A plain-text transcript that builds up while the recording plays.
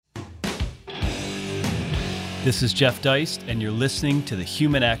This is Jeff Deist, and you're listening to the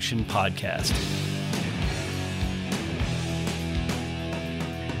Human Action Podcast.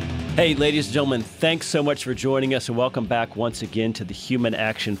 Hey, ladies and gentlemen, thanks so much for joining us, and welcome back once again to the Human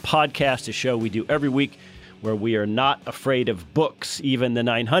Action Podcast, a show we do every week where we are not afraid of books, even the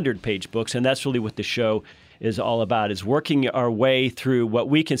 900-page books, and that's really what the show is all about, is working our way through what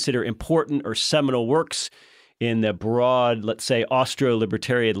we consider important or seminal works in the broad, let's say,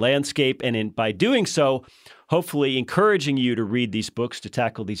 Austro-libertarian landscape, and by doing so, hopefully encouraging you to read these books, to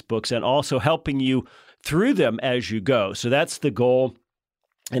tackle these books, and also helping you through them as you go. So that's the goal.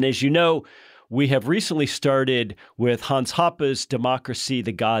 And as you know, we have recently started with Hans Hoppe's Democracy,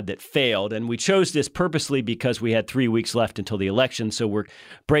 the God That Failed. And we chose this purposely because we had 3 weeks left until the election. So we're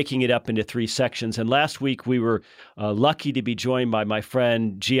breaking it up into 3 sections. And last week, we were lucky to be joined by my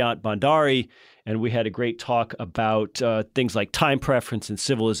friend Jiyant Bhandari. And we had a great talk about things like time preference and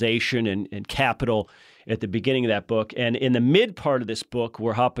civilization and capital at the beginning of that book. And in the mid part of this book,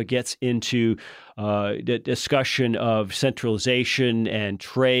 where Hoppe gets into the discussion of centralization and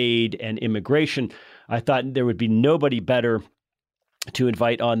trade and immigration, I thought there would be nobody better to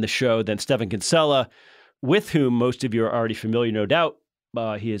invite on the show than Stephan Kinsella, with whom most of you are already familiar, no doubt.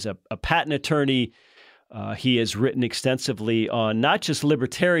 He is a patent attorney. He has written extensively on not just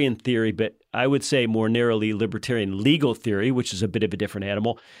libertarian theory, but I would say more narrowly libertarian legal theory, which is a bit of a different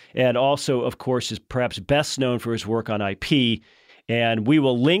animal. And also, of course, is perhaps best known for his work on IP. And we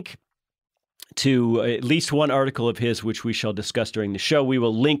will link to at least one article of his, which we shall discuss during the show. We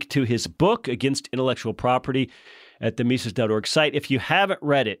will link to his book, Against Intellectual Property, at the Mises.org site. If you haven't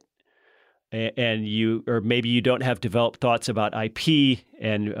read it, and or maybe you don't have developed thoughts about IP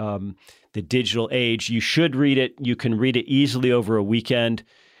and the digital age, you should read it. You can read it easily over a weekend,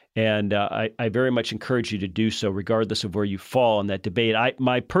 and I very much encourage you to do so, regardless of where you fall in that debate.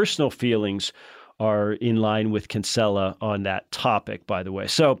 My personal feelings are in line with Kinsella on that topic, by the way.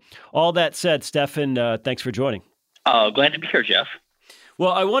 So all that said, Stephan, thanks for joining. Glad to be here, Jeff.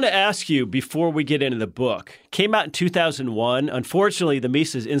 Well, I want to ask you, before we get into the book, came out in 2001. Unfortunately, the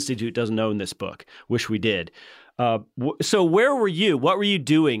Mises Institute doesn't own this book. Wish we did. So where were you? What were you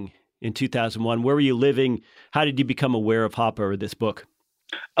doing in 2001? Where were you living? How did you become aware of Hoppe or this book?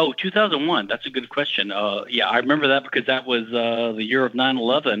 Oh, 2001. That's a good question. Yeah, I remember that because that was the year of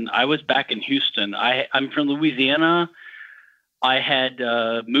 9/11. I was back in Houston. I'm from Louisiana. I had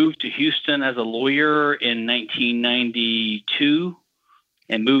moved to Houston as a lawyer in 1992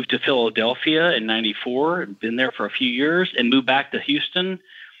 and moved to Philadelphia in 94. Been there for a few years and moved back to Houston.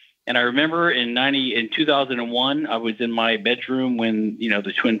 And I remember in 2001, I was in my bedroom when,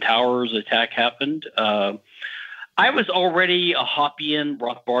 the Twin Towers attack happened. I was already a Hoppian,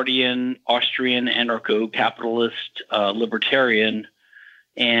 Rothbardian, Austrian, anarcho-capitalist, libertarian.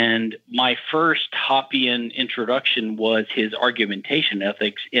 And my first Hoppian introduction was his argumentation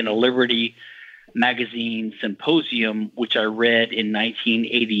ethics in a Liberty magazine symposium, which I read in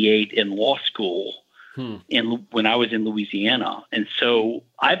 1988 in law school. When I was in Louisiana. And so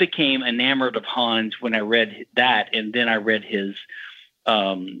I became enamored of Hans when I read that. And then I read his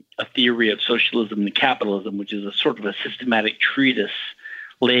A Theory of Socialism and Capitalism, which is a sort of a systematic treatise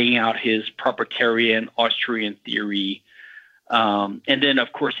laying out his proprietarian Austrian theory. And then,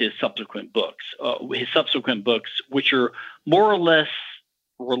 of course, his subsequent books, which are more or less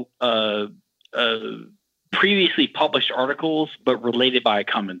previously published articles, but related by a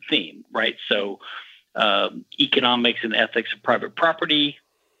common theme, right? So Economics and Ethics of Private Property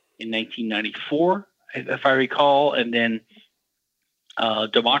in 1994, if I recall, and then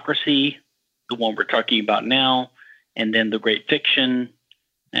Democracy, the one we're talking about now, and then The Great Fiction,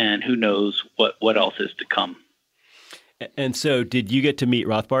 and who knows what else is to come. And so did you get to meet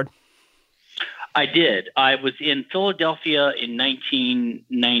Rothbard? I did. I was in Philadelphia in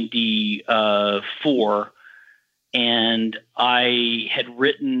 1994. And I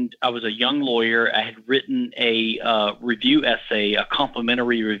was a young lawyer. I had written a review essay, a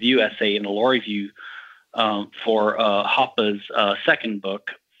complimentary review essay in a law review for Hoppe's second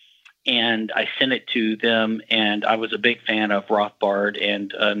book. And I sent it to them, and I was a big fan of Rothbard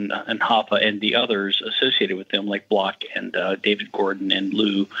and Hoppe and the others associated with them, like Block and David Gordon and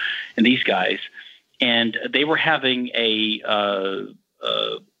Lou and these guys. And they were having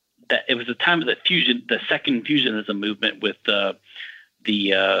that it was the time of the second fusionism movement with I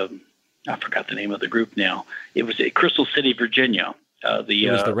forgot the name of the group now. It was at Crystal City, Virginia. It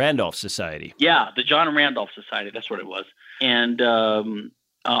was the Randolph Society. Yeah, the John Randolph Society. That's what it was. And I'm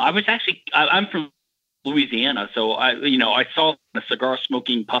from Louisiana, so I saw the cigar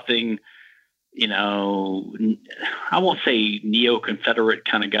smoking, puffing, I won't say neo-Confederate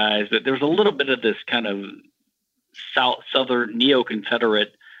kind of guys, but there was a little bit of this kind of southern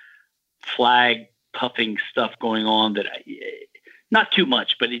neo-Confederate flag puffing stuff going on that not too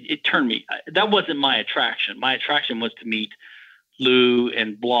much, but it turned me. That wasn't my attraction. My attraction was to meet Lou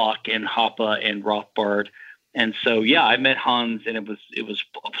and Block and Hoppe and Rothbard. And so, yeah, I met Hans, and it was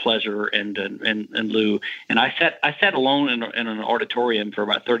a pleasure, and Lou, and I sat alone in an auditorium for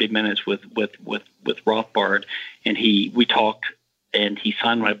about 30 minutes with Rothbard, and we talked, and he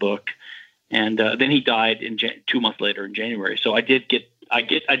signed my book, and then he died 2 months later in January. So I did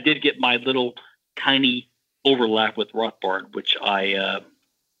get my little tiny overlap with Rothbard, which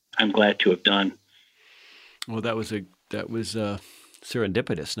I'm glad to have done. Well, that was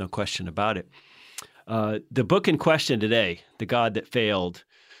serendipitous, no question about it. The book in question today, The God That Failed,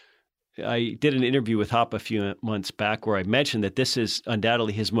 I did an interview with Hoppe a few months back where I mentioned that this is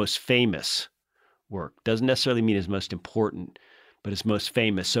undoubtedly his most famous work. Doesn't necessarily mean his most important, but his most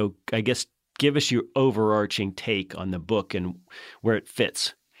famous. So I guess give us your overarching take on the book and where it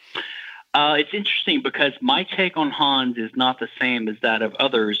fits. It's interesting because my take on Hans is not the same as that of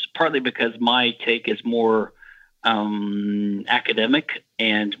others, partly because my take is more academic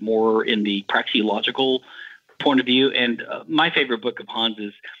and more in the praxeological point of view. And my favorite book of Hans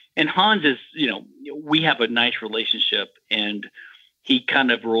is, we have a nice relationship, and he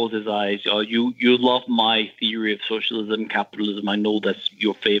kind of rolls his eyes. Oh, you love my theory of socialism, capitalism. I know that's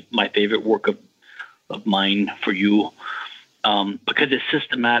my favorite work of mine for you, because it's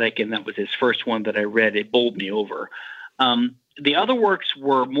systematic, and that was his first one that I read. It bowled me over. The other works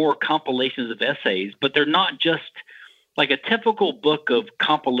were more compilations of essays, but they're not just like a typical book of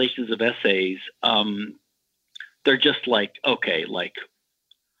compilations of essays. They're just like, okay, like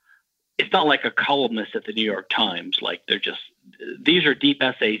it's not like a columnist at the New York Times. Like these are deep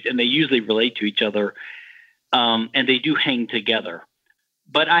essays, and they usually relate to each other, and they do hang together.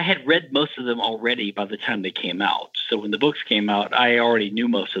 But I had read most of them already by the time they came out. So when the books came out, I already knew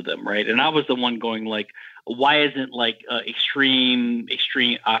most of them, right? And I was the one going like, why isn't like extreme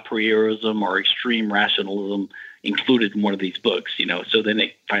a priorism or extreme rationalism included in one of these books? So then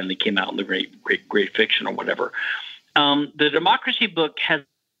it finally came out in the great fiction or whatever. The democracy book has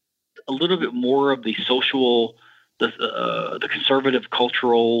a little bit more of the social, the conservative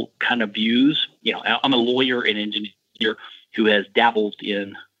cultural kind of views. I'm a lawyer and engineer who has dabbled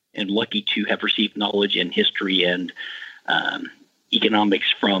in and lucky to have received knowledge in history and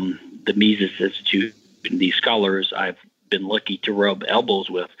economics from the Mises Institute. And these scholars I've been lucky to rub elbows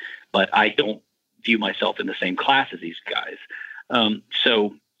with, but I don't view myself in the same class as these guys. I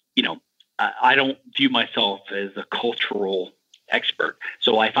don't view myself as a cultural expert.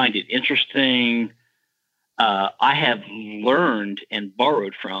 So I find it interesting. I have learned and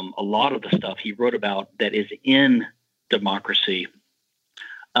borrowed from a lot of the stuff he wrote about that is in democracy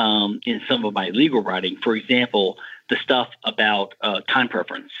in some of my legal writing. For example, the stuff about time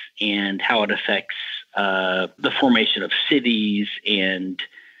preference and how it affects the formation of cities and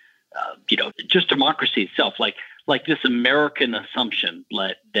just democracy itself, like this American assumption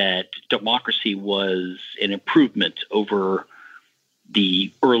that democracy was an improvement over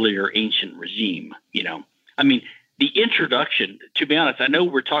the earlier ancient regime. I mean, the introduction, to be honest, I know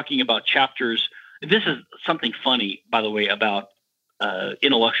we're talking about chapters. This is something funny, by the way, about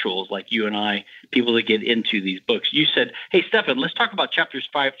intellectuals like you and I, people that get into these books. You said, hey, Stephan, let's talk about chapters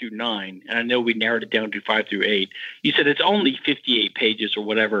 5 through 9. And I know we narrowed it down to 5 through 8. You said it's only 58 pages or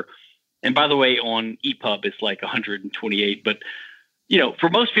whatever. And by the way, on EPUB, it's like 128. But, for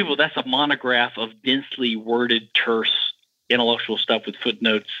most people, that's a monograph of densely worded, terse intellectual stuff with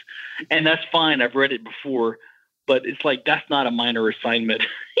footnotes. And that's fine. I've read it before. But it's like, that's not a minor assignment,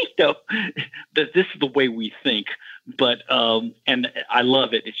 that this is the way we think. But, and I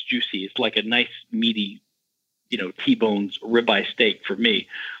love it. It's juicy. It's like a nice, meaty, T-bones ribeye steak for me.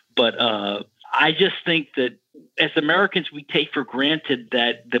 But I just think that as Americans, we take for granted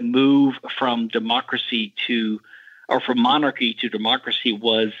that the move from democracy from monarchy to democracy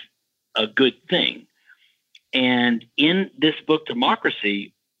was a good thing. And in this book,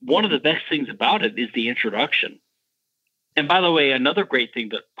 Democracy, one of the best things about it is the introduction. And by the way, another great thing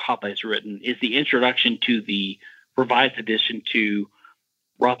that Hoppe has written is the introduction to the revised edition to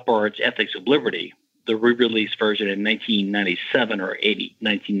Rothbard's Ethics of Liberty, the re-release version in 1997 or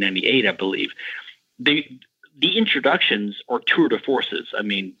 1998, I believe. The introductions are tour de forces, I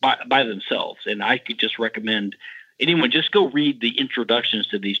mean, by themselves. And I could just recommend anyone just go read the introductions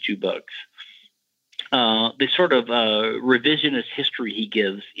to these two books. The sort of revisionist history he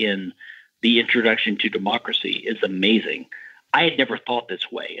gives in the introduction to Democracy is amazing. I had never thought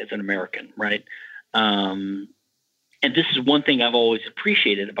this way as an American, right? And this is one thing I've always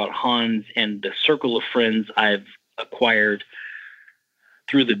appreciated about Hans and the circle of friends I've acquired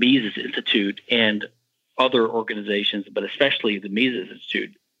through the Mises Institute and other organizations, but especially the Mises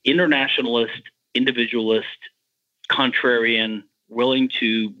Institute. Internationalist, individualist, contrarian, willing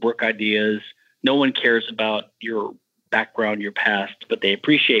to work ideas. No one cares about your background, your past, but they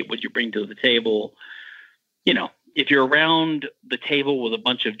appreciate what you bring to the table. You know, if you're around the table with a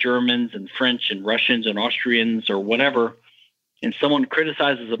bunch of Germans and French and Russians and Austrians or whatever, and someone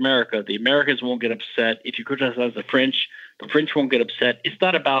criticizes America, the Americans won't get upset. If you criticize the French won't get upset. It's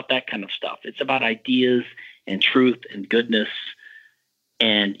not about that kind of stuff. It's about ideas and truth and goodness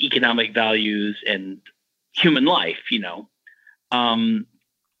and economic values and human life, you know.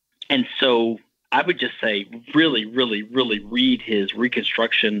 And so I would just say really, really, really read his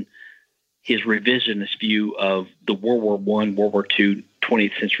reconstruction, his revisionist view of the World War I, World War II,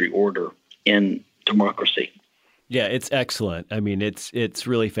 20th century order in democracy. Yeah, it's excellent. I mean, it's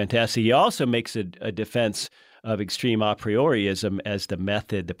really fantastic. He also makes a defense of extreme a priorism as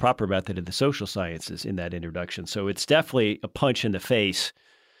the proper method of the social sciences in that introduction. So it's definitely a punch in the face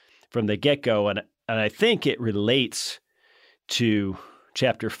from the get-go. And I think it relates to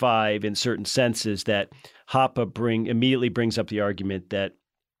Chapter 5 in certain senses that Hoppe immediately brings up the argument that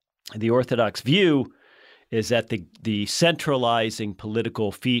the Orthodox view is that the centralizing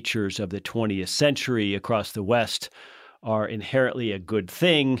political features of the 20th century across the West are inherently a good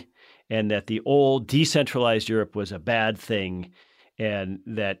thing, and that the old decentralized Europe was a bad thing, and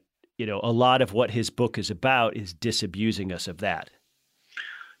that, you know, a lot of what his book is about is disabusing us of that.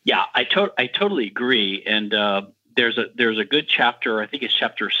 Yeah, I totally agree. And there's a good chapter, I think it's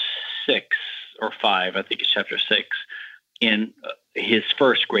chapter 6 or 5, I think it's chapter 6, in his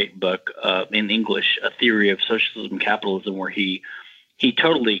first great book in English, A Theory of Socialism and Capitalism, where he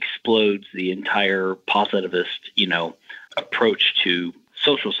totally explodes the entire positivist, you know, approach to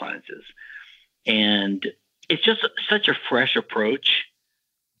social sciences. And it's just such a fresh approach.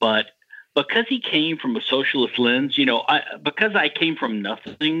 But because he came from a socialist lens, you know, because I came from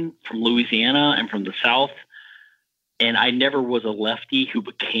nothing, from Louisiana and from the South, and I never was a lefty who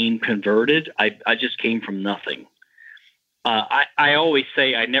became converted. I just came from nothing. I always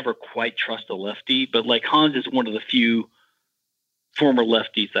say I never quite trust a lefty, but like Hans is one of the few former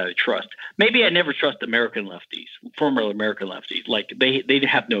lefties that I trust. Maybe I never trust American lefties, former American lefties. Like they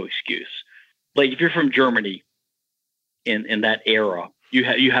have no excuse. Like if you're from Germany in that era,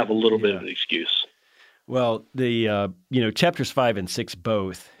 you have a little bit of an excuse. Well, the chapters 5 and 6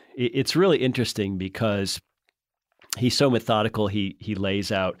 both. It's really interesting because he's so methodical. He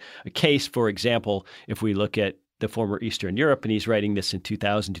lays out a case. For example, if we look at the former Eastern Europe, and he's writing this in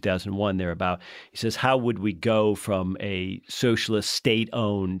 2000, 2001, thereabout. He says, how would we go from a socialist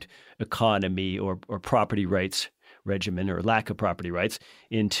state-owned economy or property rights regimen or lack of property rights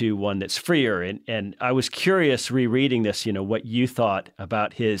into one that's freer? And I was curious rereading this, you know, what you thought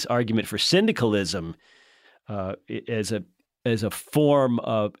about his argument for syndicalism as a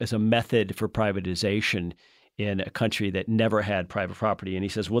method for privatization in a country that never had private property. And he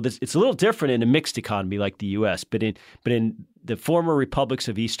says, well, it's a little different in a mixed economy like the U.S., but in the former republics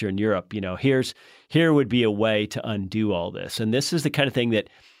of Eastern Europe, you know, here would be a way to undo all this. And this is the kind of thing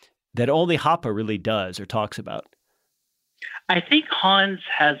that only Hoppe really does or talks about. I think Hans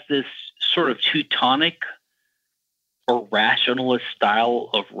has this sort of Teutonic or rationalist style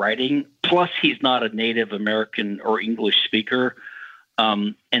of writing. Plus, he's not a native American or English speaker.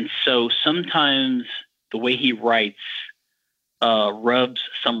 And so sometimes the way he writes rubs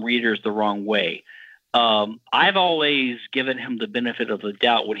some readers the wrong way. I've always given him the benefit of the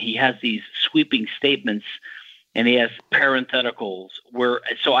doubt when he has these sweeping statements and he has parentheticals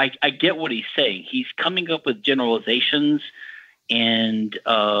so I get what he's saying. He's coming up with generalizations and,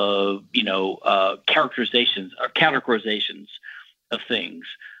 characterizations or categorizations of things.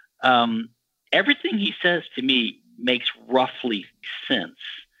 Everything he says to me makes roughly sense.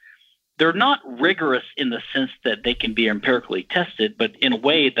 They're not rigorous in the sense that they can be empirically tested, but in a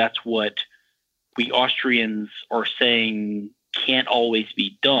way, that's what we Austrians are saying can't always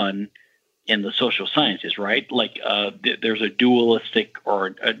be done in the social sciences, right? Like there's a dualistic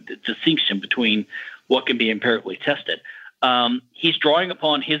or a distinction between what can be empirically tested. He's drawing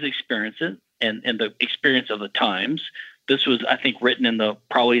upon his experiences and the experience of the times. This was, I think, written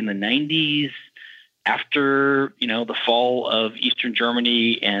probably in the 90s. After, the fall of Eastern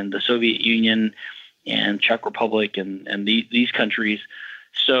Germany and the Soviet Union and Czech Republic and these countries.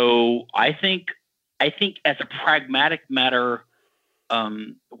 So I think as a pragmatic matter,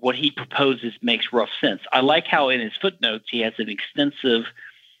 what he proposes makes rough sense. I like how in his footnotes he has an extensive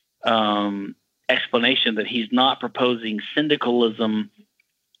explanation that he's not proposing syndicalism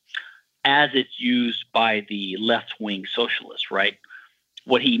as it's used by the left-wing socialists, right?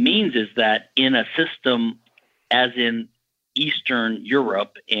 What he means is that in a system as in Eastern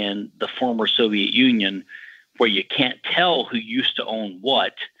Europe and the former Soviet Union, where you can't tell who used to own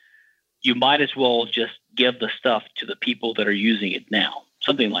what, you might as well just give the stuff to the people that are using it now,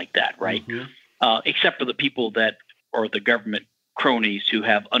 something like that, right? Except for the people that are the government cronies who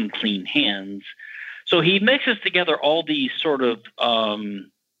have unclean hands. So he mixes together all these sort of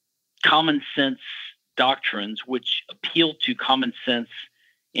common sense doctrines, which appeal to common sense,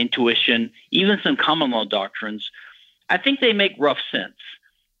 intuition, even some common law doctrines. I think they make rough sense.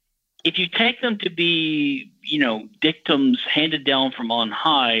 If you take them to be, dictums handed down from on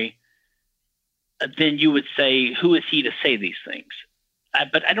high, then you would say, who is he to say these things?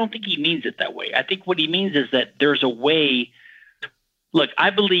 But I don't think he means it that way. I think what he means is that there's a way. Look,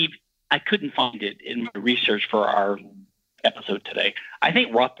 I believe I couldn't find it in my research for our episode today. I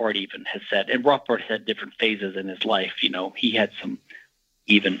think Rothbard even has said, and Rothbard had different phases in his life. He had some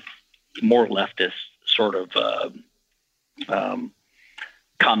even more leftist sort of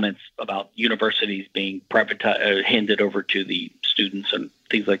comments about universities being privatized, handed over to the students and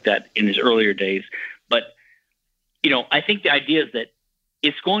things like that in his earlier days. But, I think the idea is that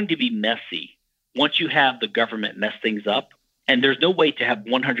it's going to be messy once you have the government mess things up. And there's no way to have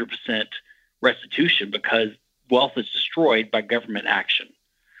 100% restitution because wealth is destroyed by government action.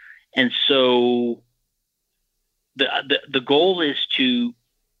 And so the goal is to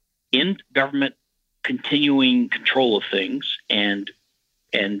end government continuing control of things and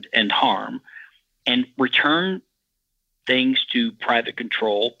harm, and return things to private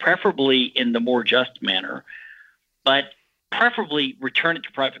control, preferably in the more just manner, but preferably return it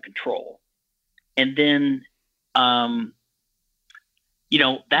to private control. And then,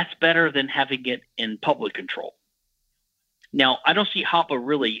 that's better than having it in public control. Now, I don't see Hoppe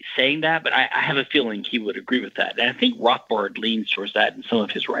really saying that, but I have a feeling he would agree with that. And I think Rothbard leans towards that in some of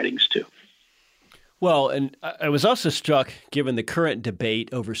his writings too. Well, and I was also struck, given the current debate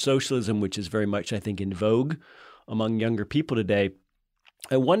over socialism, which is very much, I think, in vogue among younger people today,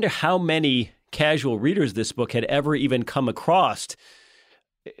 I wonder how many casual readers of this book had ever even come across,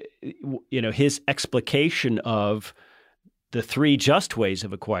 his explication of the three just ways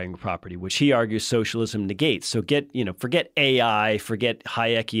of acquiring property, which he argues socialism negates. So forget AI, forget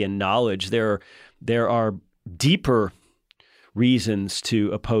Hayekian knowledge. There are deeper reasons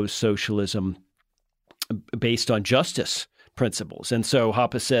to oppose socialism based on justice principles. And so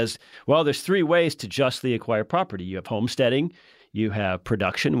Hoppe says, well, there's three ways to justly acquire property. You have homesteading, you have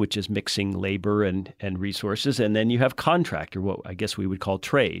production, which is mixing labor and resources, and then you have contract, or what I guess we would call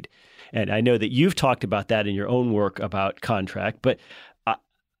trade. And I know that you've talked about that in your own work about contract, but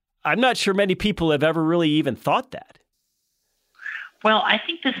I'm not sure many people have ever really even thought that. Well, I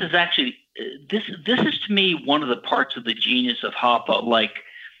think this is actually, this is to me one of the parts of the genius of Hoppe. Like,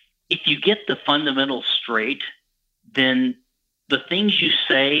 if you get the fundamentals straight, then the things you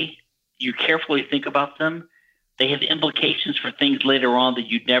say, you carefully think about them, they have implications for things later on that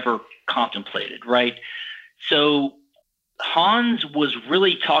you'd never contemplated, right? So Hans was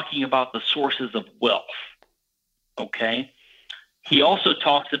really talking about the sources of wealth, okay? He also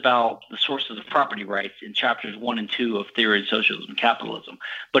talks about the sources of property rights in chapters 1 and 2 of Theory of Socialism and Capitalism.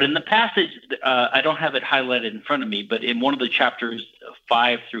 But in the passage, I don't have it highlighted in front of me, but in one of the chapters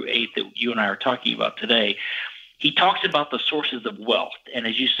 5 through 8 that you and I are talking about today, he talks about the sources of wealth. And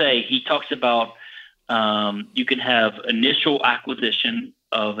as you say, he talks about you can have initial acquisition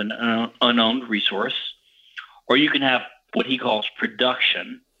of an unowned resource, or you can have what he calls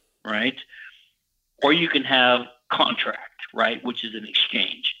production, right? Or you can have contract, right, which is an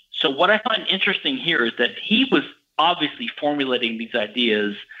exchange. So what I find interesting here is that he was obviously formulating these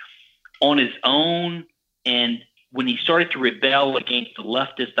ideas on his own, and when he started to rebel against the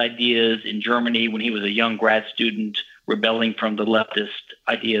leftist ideas in Germany when he was a young grad student, rebelling from the leftist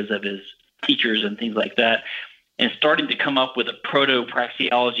ideas of his teachers and things like that, and starting to come up with a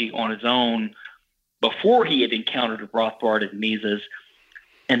proto-praxeology on his own before he had encountered Rothbard and Mises.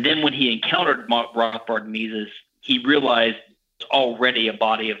 And then when he encountered Rothbard and Mises, he realized already a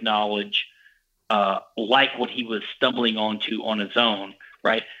body of knowledge like what he was stumbling onto on his own,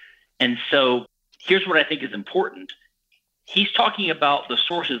 right? And so here's what I think is important. He's talking about the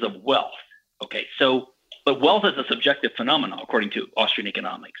sources of wealth, okay? So, but wealth is a subjective phenomenon, according to Austrian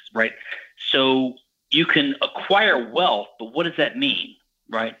economics, right? So you can acquire wealth, but what does that mean,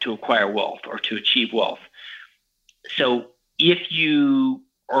 right, to acquire wealth or to achieve wealth? So if you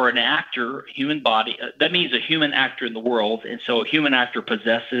or an actor, human body, that means a human actor in the world. And so a human actor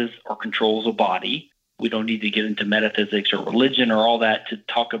possesses or controls a body. We don't need to get into metaphysics or religion or all that to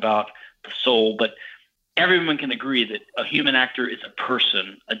talk about the soul, but everyone can agree that a human actor is a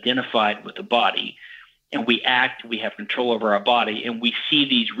person identified with a body, and we act, we have control over our body, and we see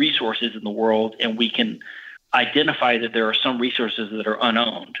these resources in the world, and we can identify that there are some resources that are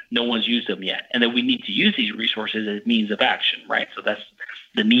unowned. No one's used them yet, and that we need to use these resources as means of action, right? So that's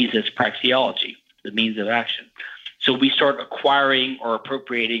the Mises praxeology, the means of action. So we start acquiring or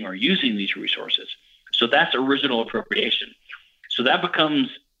appropriating or using these resources. So that's original appropriation. So that becomes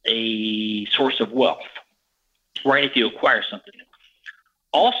a source of wealth, right, if you acquire something.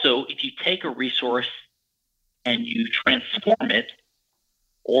 Also, if you take a resource and you transform it,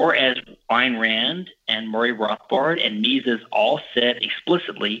 or as Ayn Rand and Murray Rothbard and Mises all said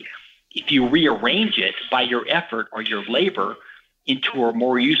explicitly, if you rearrange it by your effort or your labor into a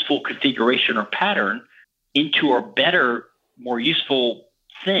more useful configuration or pattern, into a better, more useful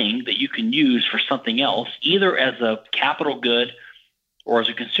thing that you can use for something else, either as a capital good or as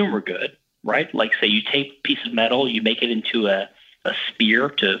a consumer good, right? Like, say you take a piece of metal, you make it into a spear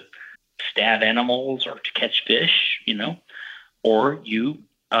to stab animals or to catch fish, or you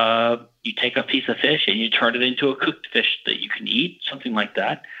take a piece of fish and you turn it into a cooked fish that you can eat, something like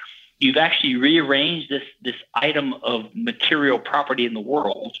that. You've actually rearranged this item of material property in the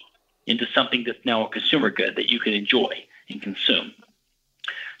world into something that's now a consumer good that you can enjoy and consume.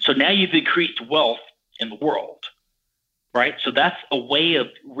 So now you've increased wealth in the world, right? So that's a way of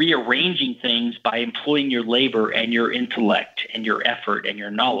rearranging things by employing your labor and your intellect and your effort and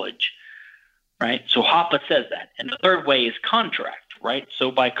your knowledge, right? So Hoppe says that. And the third way is contract, right?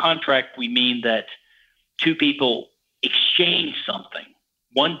 So by contract, we mean that two people exchange something.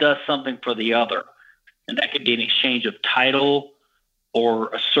 One does something for the other, and that could be an exchange of title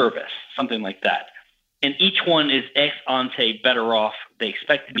or a service, something like that. And each one is ex ante better off. They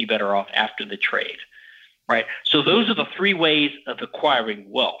expect to be better off after the trade, right? So those are the three ways of acquiring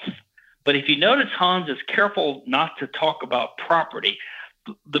wealth. But if you notice, Hans is careful not to talk about property.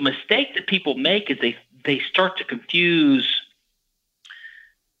 The mistake that people make is they start to confuse.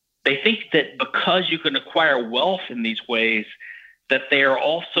 They think that because you can acquire wealth in these ways, that they are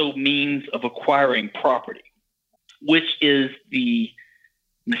also means of acquiring property, which is the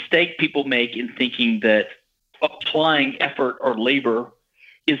mistake people make in thinking that applying effort or labor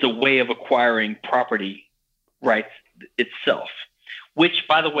is a way of acquiring property rights itself, which,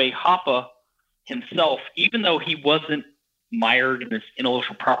 by the way, Hoppe himself, even though he wasn't mired in this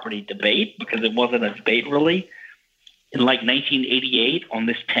intellectual property debate, because it wasn't a debate really, in like 1988 on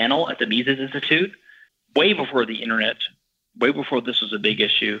this panel at the Mises Institute, way before the internet, way before this was a big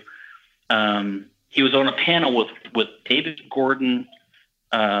issue, he was on a panel with David Gordon,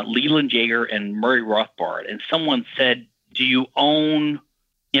 Leland Yeager, and Murray Rothbard. And someone said, do you own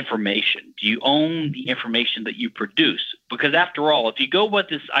information? Do you own the information that you produce? Because after all, if you go with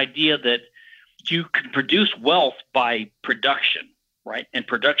this idea that you can produce wealth by production, right? And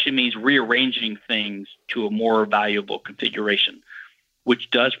production means rearranging things to a more valuable configuration, which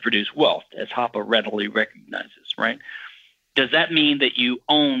does produce wealth, as Hoppe readily recognizes, right? Does that mean that you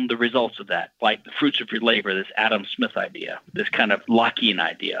own the results of that, like the fruits of your labor, this Adam Smith idea, this kind of Lockean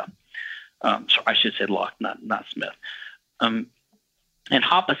idea? So I should say Locke, not Smith. And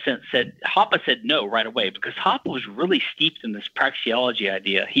Hoppe said no right away, because Hoppe was really steeped in this praxeology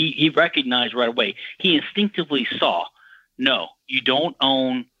idea. He recognized right away. He instinctively saw, no, you don't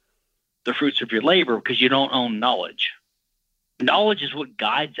own the fruits of your labor because you don't own knowledge. Knowledge is what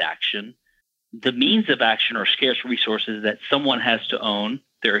guides action. The means of action are scarce resources that someone has to own.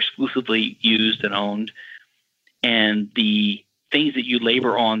 They're exclusively used and owned. And the things that you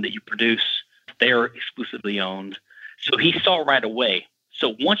labor on, that you produce, they're exclusively owned. So he saw right away.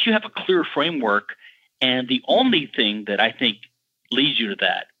 So once you have a clear framework, and the only thing that I think leads you to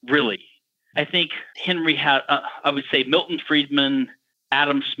that, really, I think Henry had, I would say Milton Friedman,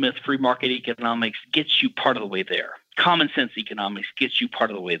 Adam Smith, free market economics gets you part of the way there. Common sense economics gets you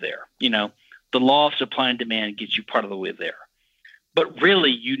part of the way there. The law of supply and demand gets you part of the way there. But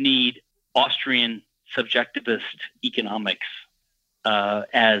really, you need Austrian subjectivist economics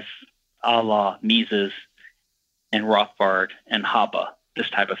as a la Mises and Rothbard and Hoppe, this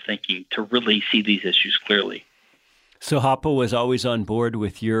type of thinking, to really see these issues clearly. So Hoppe was always on board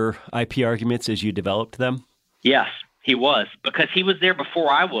with your IP arguments as you developed them? Yes, he was, because he was there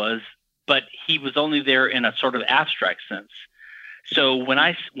before I was, but he was only there in a sort of abstract sense. So when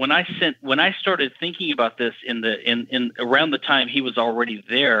I started thinking about this in around the time he was already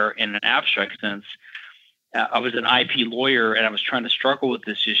there in an abstract sense, I was an IP lawyer and I was trying to struggle with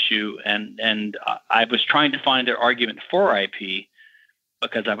this issue, and I was trying to find an argument for IP,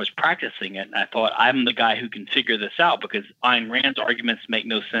 because I was practicing it. And I thought, I'm the guy who can figure this out because Ayn Rand's arguments make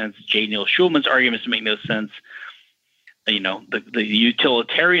no sense. J. Neil Schulman's arguments make no sense. The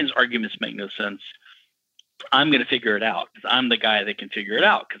utilitarians' arguments make no sense. I'm going to figure it out because I'm the guy that can figure it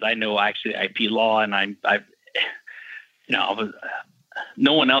out because I know actually IP law and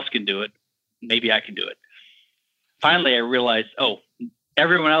no one else can do it. Maybe I can do it. Finally, I realized,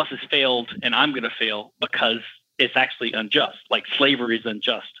 everyone else has failed and I'm going to fail because it's actually unjust. Like slavery is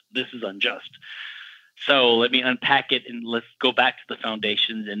unjust. This is unjust. So let me unpack it and let's go back to the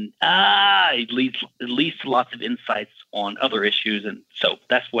foundations. And it leads to lots of insights on other issues. And so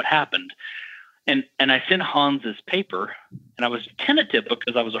that's what happened. And I sent Hans this paper, and I was tentative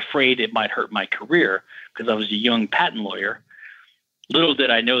because I was afraid it might hurt my career because I was a young patent lawyer. Little did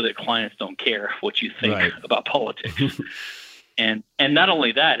I know that clients don't care what you think about politics. And not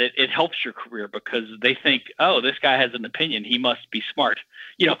only that, it helps your career because they think, this guy has an opinion. He must be smart.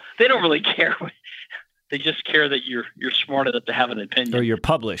 They don't really care. They just care that you're smart enough to have an opinion. Or you're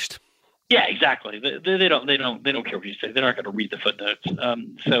published. Yeah, exactly. They don't care what you say. They're not going to read the footnotes.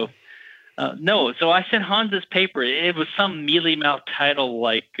 No. So I sent Hans this paper. It was some mealy-mouthed title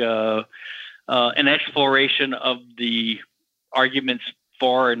like an exploration of the arguments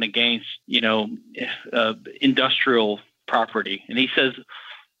for and against, industrial property. And he says,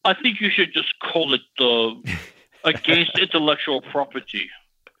 I think you should just call it against intellectual property.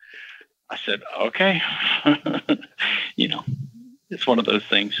 I said, okay. It's one of those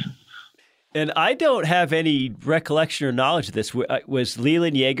things. And I don't have any recollection or knowledge of this. Was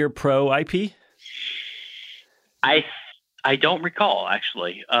Leland Yeager pro IP? I don't recall,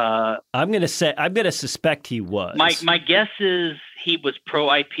 actually. I'm going to suspect he was. My guess is he was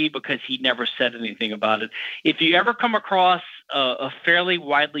pro IP because he never said anything about it. If you ever come across a fairly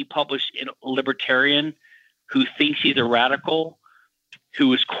widely published libertarian who thinks he's a radical,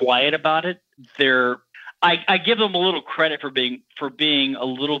 who is quiet about it, I give them a little credit for being a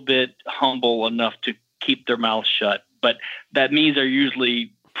little bit humble enough to keep their mouths shut. But that means they're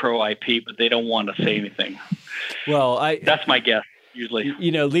usually pro IP, but they don't want to say anything. Well, that's my guess. Usually,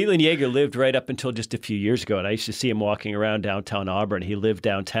 Leland Yeager lived right up until just a few years ago, and I used to see him walking around downtown Auburn. He lived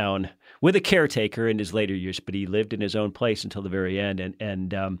downtown with a caretaker in his later years, but he lived in his own place until the very end.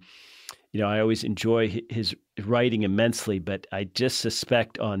 And I always enjoy his writing immensely, but I just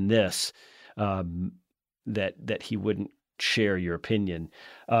suspect on this that he wouldn't share your opinion.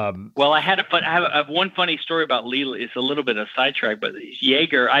 Well, I have one funny story about Leland. It's a little bit of a sidetrack, but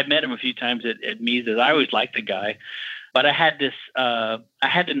Yeager, I've met him a few times at Mises. I always liked the guy. But I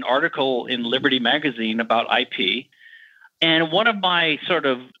had an article in Liberty Magazine about IP, and one of my sort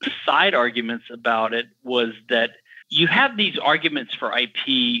of side arguments about it was that you have these arguments for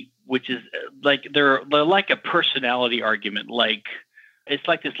IP, which is like they're like a personality argument. Like it's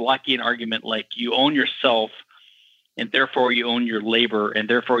like this Lockean argument, like you own yourself, and therefore you own your labor, and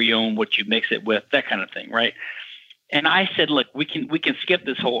therefore you own what you mix it with, that kind of thing, right? And I said, look, we can skip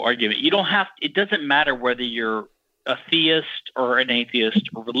this whole argument. You don't have. It doesn't matter whether you're a theist or an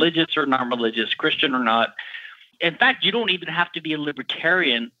atheist, or religious or non-religious, Christian or not. In fact, you don't even have to be a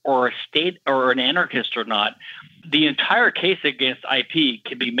libertarian or a state or an anarchist or not. The entire case against IP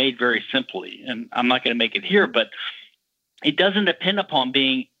can be made very simply, and I'm not going to make it here, but it doesn't depend upon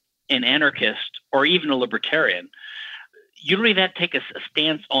being an anarchist or even a libertarian. You don't even have to take a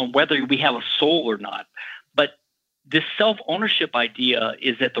stance on whether we have a soul or not. But this self-ownership idea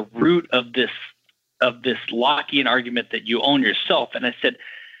is at the root of this Lockean argument that you own yourself. And I said,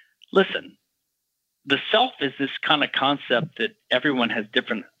 listen, the self is this kind of concept that everyone has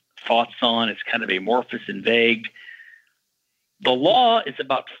different thoughts on. It's kind of amorphous and vague. The law is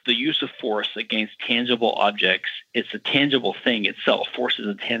about the use of force against tangible objects. It's a tangible thing itself. Force is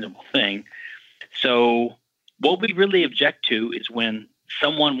a tangible thing. So what we really object to is when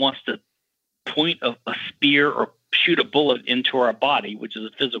someone wants to point a spear or shoot a bullet into our body, which is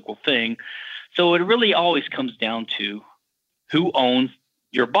a physical thing. So it really always comes down to who owns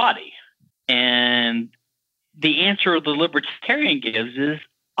your body. And the answer the libertarian gives is,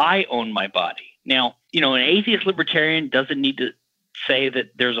 I own my body. Now, an atheist libertarian doesn't need to say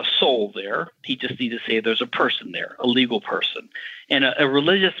that there's a soul there. He just needs to say there's a person there, a legal person. And a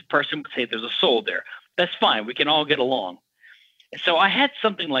religious person would say there's a soul there. That's fine. We can all get along. So I had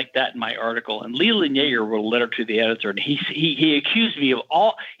something like that in my article, and Leland Yeager wrote a letter to the editor, and he accused me of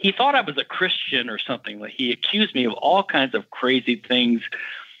he thought I was a Christian or something. Like he accused me of all kinds of crazy things.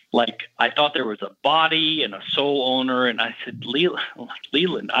 Like I thought there was a body and a soul owner, and I said,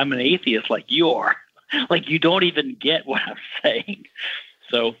 Leland, I'm an atheist like you are. Like you don't even get what I'm saying.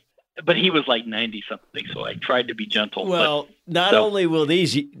 So But he was like 90 something, so I tried to be gentle. Well, not only will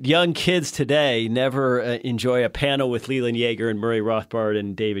these young kids today never enjoy a panel with Leland Yeager and Murray Rothbard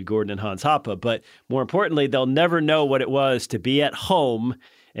and David Gordon and Hans Hoppe, but more importantly, they'll never know what it was to be at home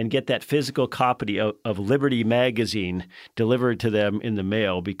and get that physical copy of Liberty magazine delivered to them in the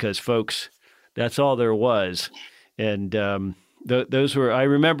mail, because, folks, that's all there was. And those were, I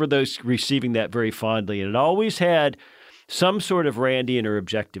remember those, receiving that very fondly, and it always had some sort of Randian or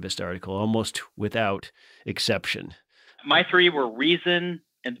objectivist article, almost without exception. My three were Reason,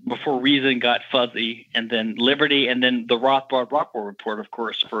 and before Reason got fuzzy, and then Liberty, and then the Rothbard-Rockwell report, of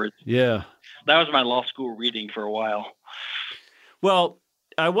course. That was my law school reading for a while. Well,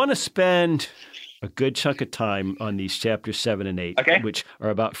 I want to spend a good chunk of time on these chapters 7 and 8, which are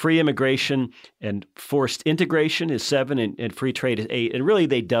about free immigration, and forced integration is 7, and free trade is 8. And really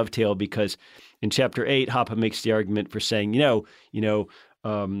they dovetail, because in Chapter 8, Hoppe makes the argument for saying,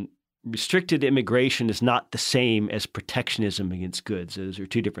 restricted immigration is not the same as protectionism against goods. Those are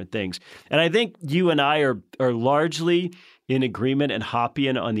two different things. And I think you and I are largely in agreement and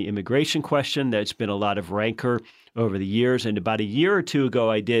Hoppian on the immigration question. There's been a lot of rancor over the years. And about a year or two ago,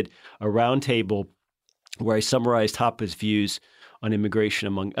 I did a roundtable where I summarized Hoppe's views on immigration,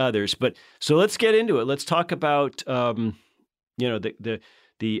 among others. But so let's get into it. Let's talk about,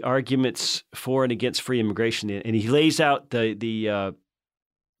 the arguments for and against free immigration. And he lays out the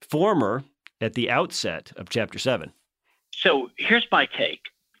former at the outset of Chapter 7. So here's my take.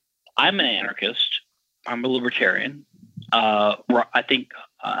 I'm an anarchist. I'm a libertarian. I think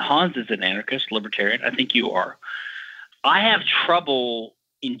Hans is an anarchist, libertarian. I think you are. I have trouble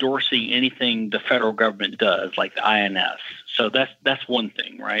endorsing anything the federal government does, like the INS. So that's one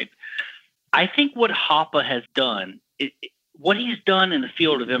thing, right? I think what Hoppe has done, what he's done in the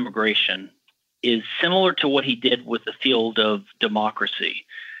field of immigration is similar to what he did with the field of democracy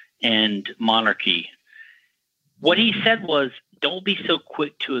and monarchy. What he said was, don't be so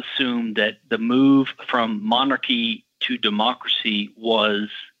quick to assume that the move from monarchy to democracy was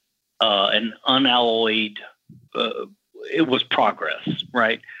an unalloyed, it was progress,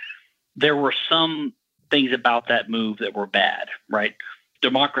 right? There were some things about that move that were bad, right?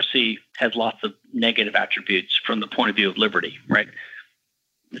 Democracy has lots of negative attributes from the point of view of liberty, right?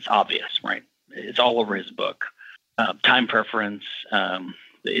 It's obvious, right? It's all over his book. Time preference,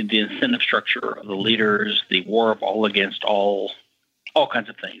 the incentive structure of the leaders, the war of all against all kinds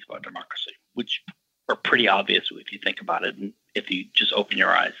of things about democracy, which are pretty obvious if you think about it and if you just open your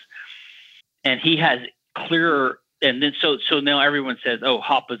eyes. And he has clearer, and then so now everyone says, oh,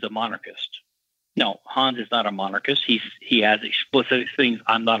 Hoppe is a monarchist. No, Hans is not a monarchist. He has explicit things.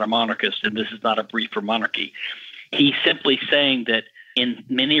 I'm not a monarchist, and this is not a brief for monarchy. He's simply saying that in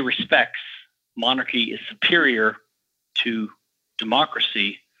many respects, monarchy is superior to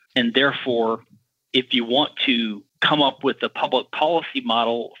democracy, and therefore, if you want to come up with a public policy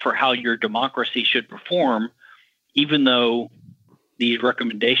model for how your democracy should perform, even though these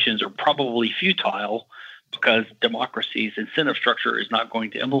recommendations are probably futile because democracy's incentive structure is not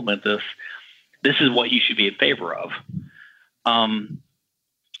going to implement this, this is what you should be in favor of.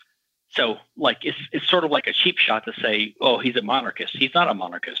 So, like, it's sort of like a cheap shot to say, oh, he's a monarchist. He's not a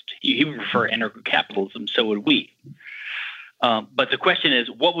monarchist. He would prefer anarcho-capitalism, so would we. But the question is,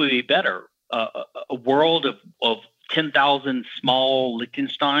 what would be better? A world of 10,000 small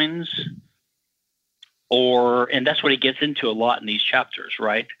Liechtensteins? And that's what he gets into a lot in these chapters,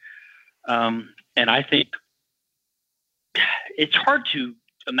 right? And I think it's hard to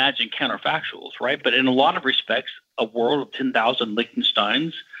imagine counterfactuals, right? But in a lot of respects, a world of 10,000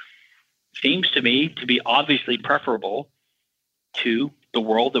 Liechtensteins seems to me to be obviously preferable to the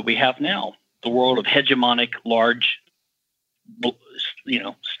world that we have now, the world of hegemonic large,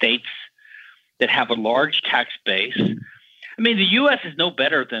 states that have a large tax base. I mean, the U.S. is no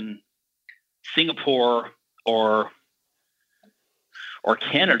better than Singapore or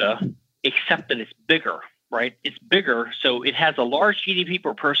Canada, except that it's bigger, right? It's bigger, so it has a large GDP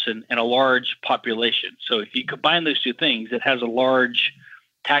per person and a large population. So if you combine those two things, it has a large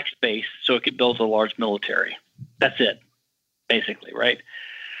tax base, so it could build a large military. That's it, basically, right?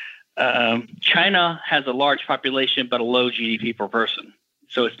 China has a large population but a low GDP per person,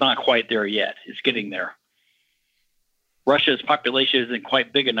 so it's not quite there yet. It's getting there. Russia's population isn't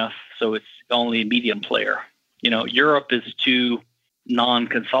quite big enough, so it's only a medium player. Europe is too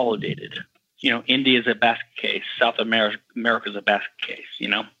non-consolidated. India is a basket case. South America is a basket case.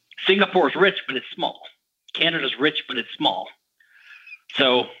 Singapore's rich, but it's small. Canada's rich, but it's small.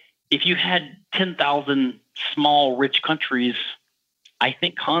 So if you had 10,000 small, rich countries, I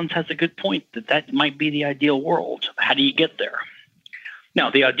think Hans has a good point that might be the ideal world. How do you get there? Now,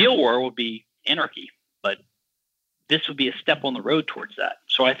 the ideal world would be anarchy, but this would be a step on the road towards that.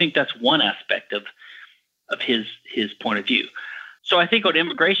 So I think that's one aspect of his point of view. So I think on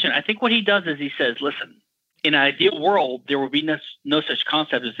immigration, I think what he does is he says, listen, in an ideal world, there would be no such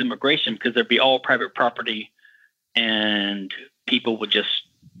concept as immigration because there'd be all private property and people would just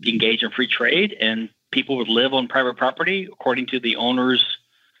engage in free trade and people would live on private property according to the owner's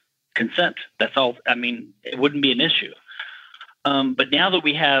consent. That's all. I mean, it wouldn't be an issue. But now that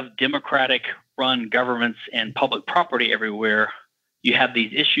we have democratic run governments and public property everywhere, you have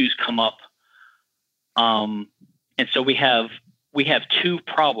these issues come up. And so we have two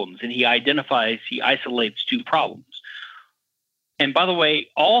problems, and he isolates two problems. And by the way,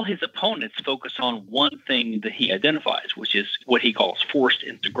 all his opponents focus on one thing that he identifies, which is what he calls forced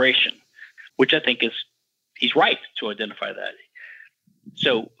integration, which I think he's right to identify that.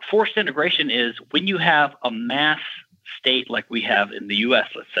 So forced integration is when you have a mass state like we have in the U.S.,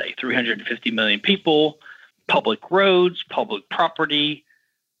 let's say 350 million people, public roads, public property,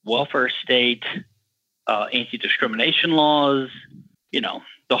 welfare state, anti-discrimination laws,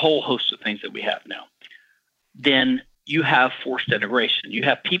 the whole host of things that we have now. Then you have forced integration. You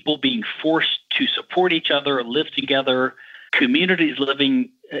have people being forced to support each other, live together, communities living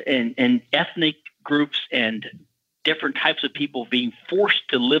in ethnic groups and different types of people being forced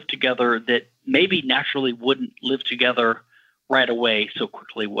to live together that maybe naturally wouldn't live together right away so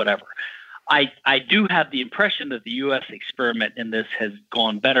quickly, whatever. I do have the impression that the U.S. experiment in this has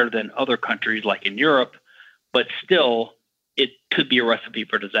gone better than other countries like in Europe, but still it could be a recipe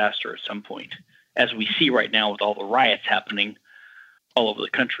for disaster at some point, as we see right now with all the riots happening all over the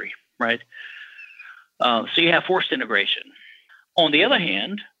country, right? So you have forced integration. On the other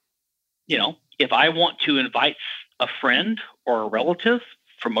hand, if I want to invite a friend or a relative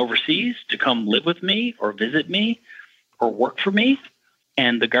from overseas to come live with me or visit me or work for me,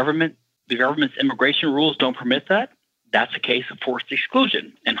 and the government's immigration rules don't permit that, that's a case of forced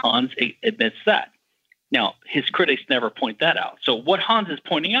exclusion, and Hans admits that. Now, his critics never point that out. So what Hans is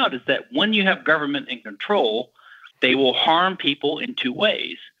pointing out is that when you have government in control, they will harm people in two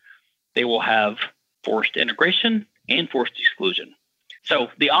ways. They will have forced integration and forced exclusion. So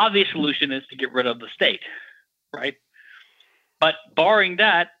the obvious solution is to get rid of the state, right? But barring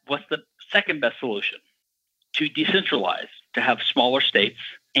that, what's the second best solution? To decentralize, to have smaller states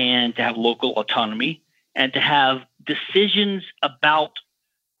and to have local autonomy and to have decisions about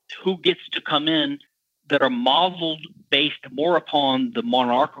who gets to come in that are modeled based more upon the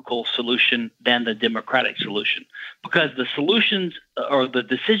monarchical solution than the democratic solution. Because the solutions or the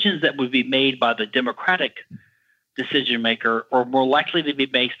decisions that would be made by the democratic decision maker are more likely to be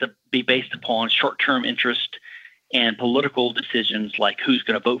based upon short-term interest and political decisions like who's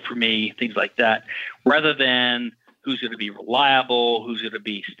going to vote for me, things like that, rather than who's going to be reliable, who's going to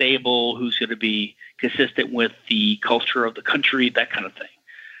be stable, who's going to be consistent with the culture of the country, that kind of thing.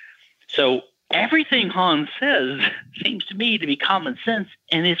 So everything Hans says seems to me to be common sense,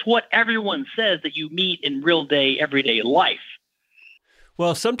 and it's what everyone says that you meet in real day, everyday life.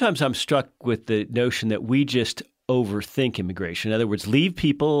 Well, sometimes I'm struck with the notion that we just overthink immigration. In other words, leave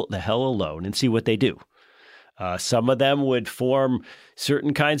people the hell alone and see what they do. Some of them would form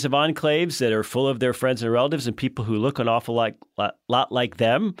certain kinds of enclaves that are full of their friends and relatives and people who look an awful lot like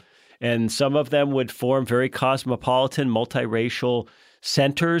them. And some of them would form very cosmopolitan, multiracial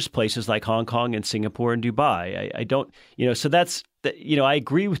centers, places like Hong Kong and Singapore and Dubai. I don't, so that's, I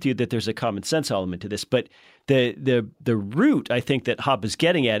agree with you that there's a common sense element to this, but the root I think that Hoppe is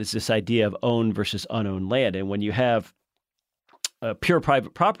getting at is this idea of owned versus unowned land. And when you have a pure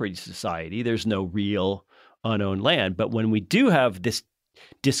private property society, there's no real unowned land. But when we do have this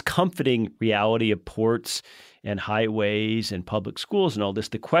discomforting reality of ports and highways and public schools and all this,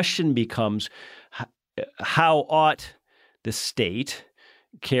 the question becomes, how ought the state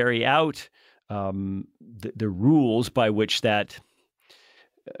carry out the rules by which that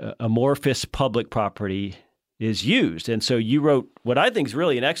amorphous public property is used? And so you wrote what I think is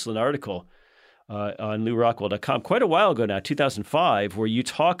really an excellent article on LouRockwell.com quite a while ago now, 2005, where you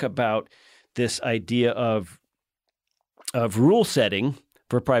talk about this idea of rule setting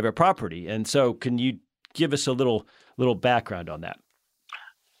for private property. And so can you give us a little background on that?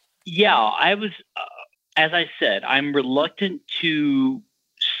 Yeah, I was, as I said, I'm reluctant to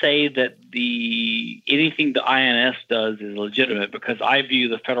say that anything the INS does is legitimate because I view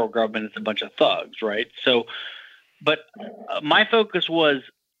the federal government as a bunch of thugs, right? So, but my focus was,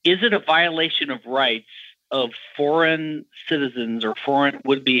 is it a violation of rights of foreign citizens or foreign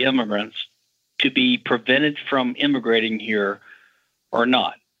would-be immigrants to be prevented from immigrating here or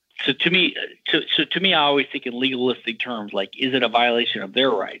not? So to me, I always think in legalistic terms, like, is it a violation of their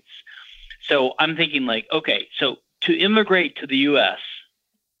rights? So I'm thinking like, okay, so to immigrate to the U.S.,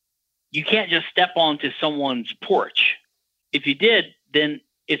 you can't just step onto someone's porch. If you did, then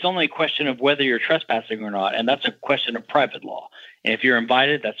it's only a question of whether you're trespassing or not, and that's a question of private law. And if you're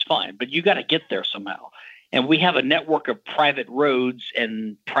invited, that's fine, but you got to get there somehow. And we have a network of private roads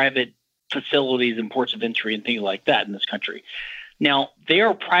and private facilities and ports of entry and things like that in this country. Now, they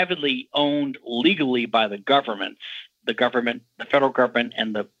are privately owned legally by the governments, the federal government,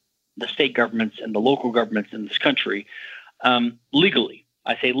 and the state governments and the local governments in this country, legally.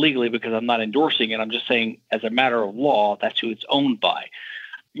 I say legally because I'm not endorsing it. I'm just saying as a matter of law, that's who it's owned by.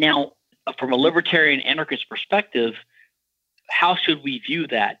 Now, from a libertarian anarchist perspective, how should we view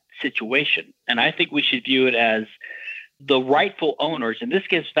that situation? And I think we should view it as the rightful owners. And this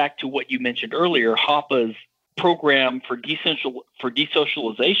gets back to what you mentioned earlier, Hoppe's program for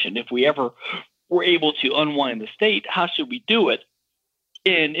desocialization. If we ever were able to unwind the state, how should we do it?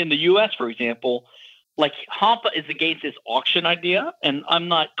 In the U.S., for example, like Hoppe is against this auction idea, and I'm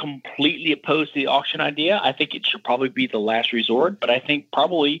not completely opposed to the auction idea. I think it should probably be the last resort, but I think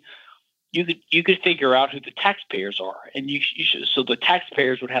probably you could figure out who the taxpayers are, and you should. So the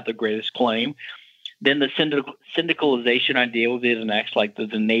taxpayers would have the greatest claim. Then the syndicalization idea would be the next, like the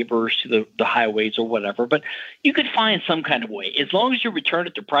neighbors to the highways or whatever. But you could find some kind of way. As long as you return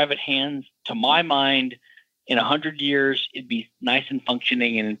it to private hands, to my mind, in 100 years, it'd be nice and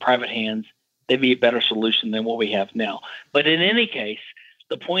functioning, and in private hands, they'd be a better solution than what we have now. But in any case,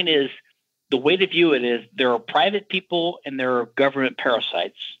 the point is, the way to view it is there are private people and there are government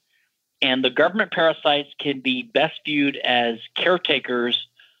parasites. And the government parasites can be best viewed as caretakers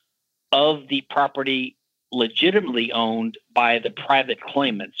of the property legitimately owned by the private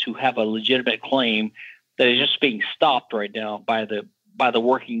claimants who have a legitimate claim that is just being stopped right now by the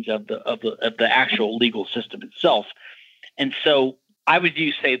workings of the actual legal system itself. And so I would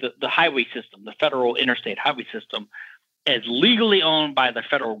say that the highway system, the federal interstate highway system, as legally owned by the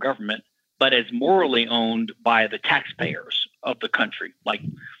federal government, but as morally owned by the taxpayers of the country, like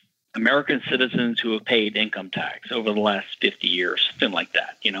American citizens who have paid income tax over the last 50 years, something like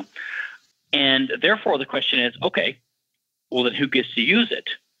that, And therefore, the question is, okay, well, then who gets to use it?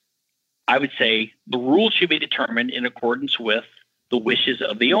 I would say the rules should be determined in accordance with the wishes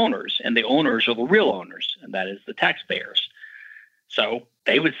of the owners, and the owners are the real owners, and that is the taxpayers. So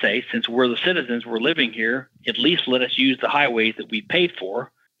they would say, since we're the citizens, we're living here, at least let us use the highways that we paid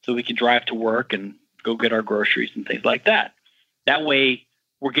for so we can drive to work and go get our groceries and things like that. That way,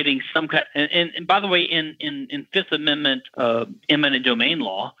 we're getting some kind. And by the way, in Fifth Amendment eminent domain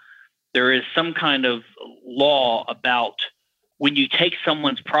law, there is some kind of law about when you take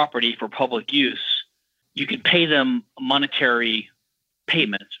someone's property for public use, you can pay them monetary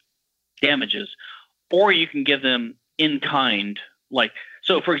payment, damages, or you can give them in kind. Like,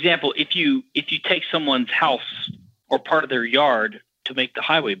 so for example, if you take someone's house or part of their yard to make the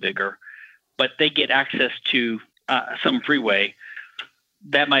highway bigger, but they get access to some freeway,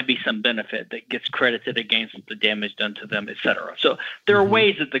 that might be some benefit that gets credited against the damage done to them, et cetera. So there are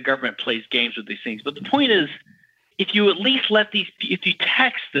ways that the government plays games with these things. But the point is, if you at least if you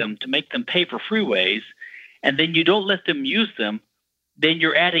tax them to make them pay for freeways, and then you don't let them use them, then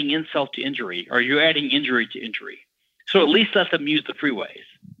you're adding insult to injury, or you're adding injury to injury. So at least let them use the freeways.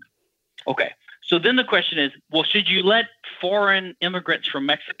 Okay. So then the question is, well, should you let foreign immigrants from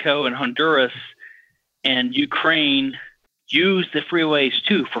Mexico and Honduras and Ukraine use the freeways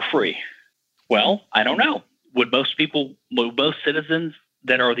too for free? Well, I don't know. Would most citizens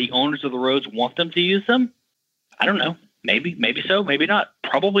that are the owners of the roads want them to use them? I don't know. Maybe so, maybe not.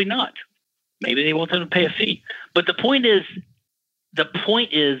 Probably not. Maybe they want them to pay a fee. But the point is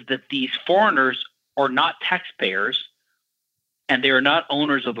that these foreigners are not taxpayers and they are not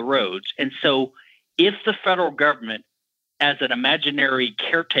owners of the roads. And so if the federal government, as an imaginary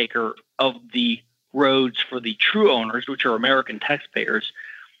caretaker of the roads for the true owners, which are American taxpayers,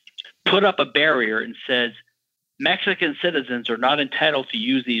 put up a barrier and says Mexican citizens are not entitled to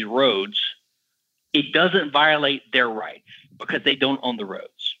use these roads, it doesn't violate their rights because they don't own the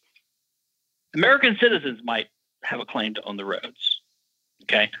roads. American citizens might have a claim to own the roads,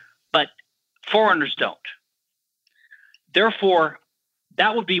 okay? But foreigners don't. Therefore,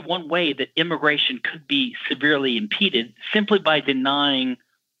 that would be one way that immigration could be severely impeded, simply by denying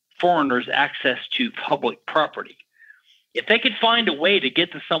foreigners access to public property. If they could find a way to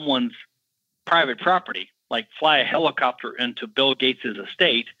get to someone's private property, like fly a helicopter into Bill Gates'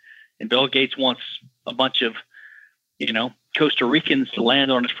 estate, and Bill Gates wants a bunch of, Costa Ricans to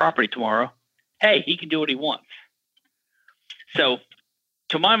land on his property tomorrow, hey, he can do what he wants. So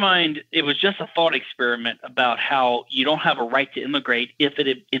to my mind, it was just a thought experiment about how you don't have a right to immigrate if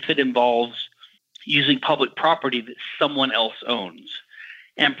it involves using public property that someone else owns.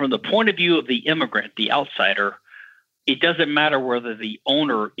 And from the point of view of the immigrant, the outsider, it doesn't matter whether the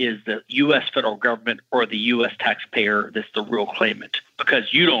owner is the U.S. federal government or the U.S. taxpayer that's the real claimant,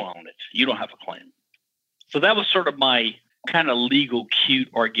 because you don't own it. You don't have a claim. So that was sort of my kind of legal cute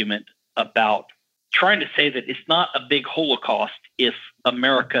argument about trying to say that it's not a big holocaust if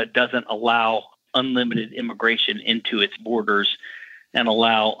America doesn't allow unlimited immigration into its borders and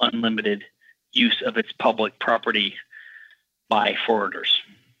allow unlimited use of its public property by foreigners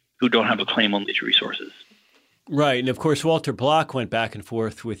who don't have a claim on these resources. Right. And of course, Walter Block went back and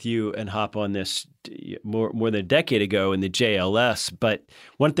forth with you and Hoppe on this more than a decade ago in the JLS. But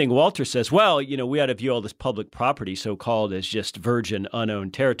one thing Walter says, well, we ought to view all this public property, so-called, as just virgin,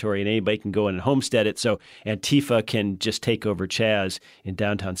 unowned territory, and anybody can go in and homestead it. So Antifa can just take over Chaz in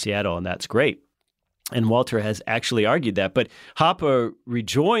downtown Seattle, and that's great. And Walter has actually argued that. But Hoppe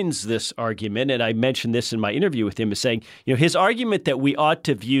rejoins this argument, and I mentioned this in my interview with him, is saying, his argument that we ought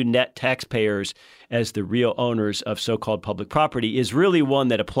to view net taxpayers as the real owners of so-called public property is really one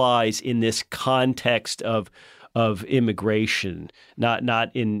that applies in this context of immigration,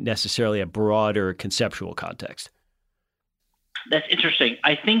 not in necessarily a broader conceptual context. That's interesting.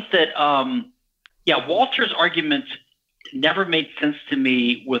 I think that, Walter's argument never made sense to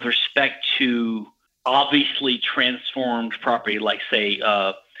me with respect to obviously transformed property, like, say,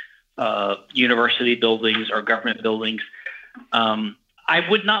 university buildings or government buildings. I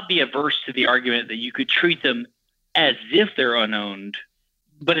would not be averse to the argument that you could treat them as if they're unowned,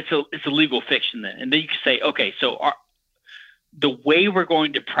 but it's a legal fiction then. And then you could say, okay, so the way we're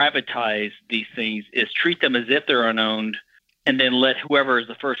going to privatize these things is treat them as if they're unowned, and then let whoever is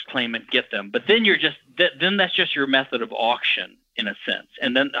the first claimant get them. But then then that's just your method of auction in a sense.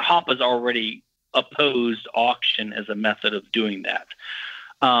 And then Hoppe's already opposed auction as a method of doing that.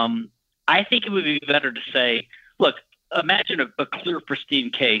 I think it would be better to say, look, imagine a clear, pristine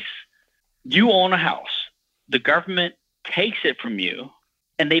case. You own a house. The government takes it from you,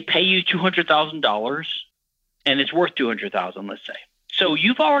 and they pay you $200,000, and it's worth $200,000, let's say. So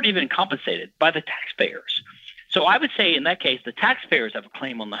you've already been compensated by the taxpayers. So I would say in that case, the taxpayers have a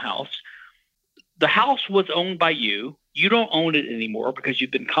claim on the house. The house was owned by you. You don't own it anymore because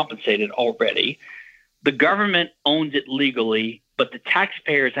you've been compensated already. The government owns it legally, but the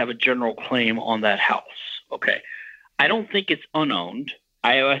taxpayers have a general claim on that house. Okay. I don't think it's unowned.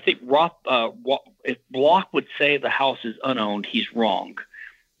 I think if Block would say the house is unowned, he's wrong.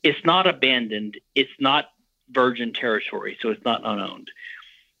 It's not abandoned. It's not virgin territory, so it's not unowned.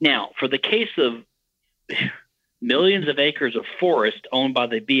 Now, for the case of millions of acres of forest owned by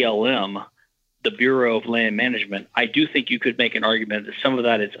the BLM, the Bureau of Land Management, I do think you could make an argument that some of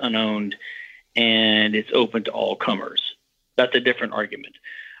that is unowned and it's open to all comers. That's a different argument.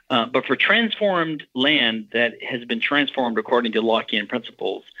 But for transformed land that has been transformed according to Lockean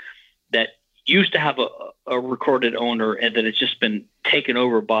principles, that used to have a recorded owner and that it's just been taken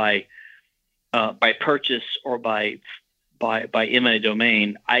over by purchase or by eminent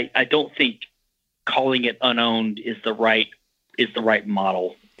domain, I don't think calling it unowned is the right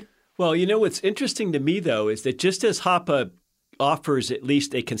model. Well, what's interesting to me, though, is that just as Hoppe offers at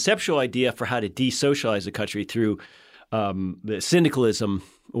least a conceptual idea for how to desocialize a country through the syndicalism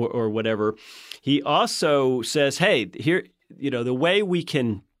or whatever, he also says, hey, here, the way we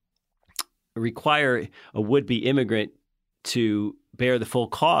can require a would-be immigrant to bear the full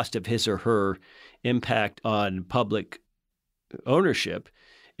cost of his or her impact on public ownership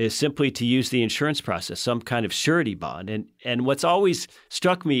is simply to use the insurance process, some kind of surety bond. And what's always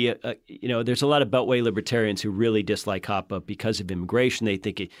struck me, there's a lot of Beltway libertarians who really dislike Hoppe because of immigration. They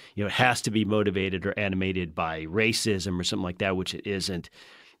think it has to be motivated or animated by racism or something like that, which it isn't.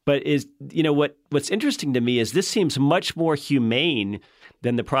 But what's interesting to me is this seems much more humane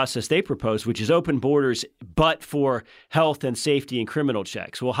than the process they propose, which is open borders, but for health and safety and criminal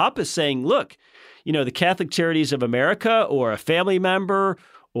checks. Well, Hoppe is saying, look, the Catholic Charities of America or a family member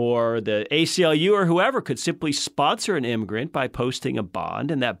or the ACLU or whoever could simply sponsor an immigrant by posting a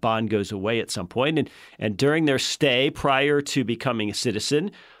bond, and that bond goes away at some point. And during their stay prior to becoming a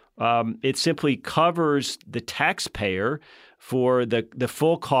citizen, it simply covers the taxpayer for the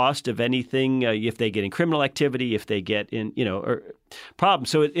full cost of anything if they get in criminal activity, if they get in, or problems.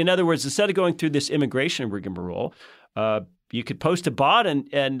 So in other words, instead of going through this immigration rigmarole, you could post a bond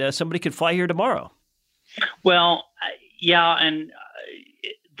and somebody could fly here tomorrow. Well, yeah, and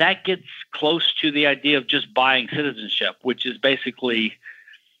that gets close to the idea of just buying citizenship, which is basically,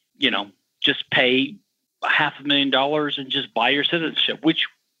 just pay $500,000 and just buy your citizenship, which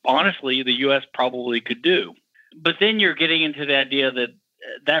honestly the U.S. probably could do. But then you're getting into the idea that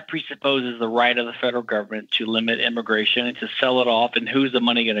that presupposes the right of the federal government to limit immigration and to sell it off, and who's the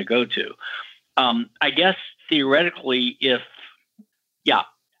money going to go to? I guess theoretically,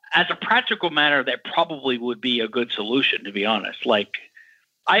 as a practical matter, that probably would be a good solution, to be honest. Like,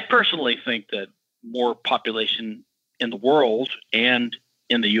 I personally think that more population in the world and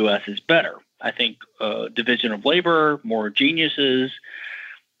in the U.S. is better. I think division of labor, more geniuses,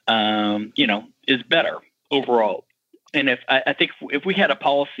 is better overall. And I think if we had a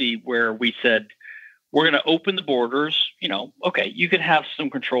policy where we said we're going to open the borders, okay, you could have some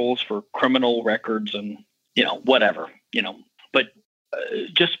controls for criminal records and whatever, but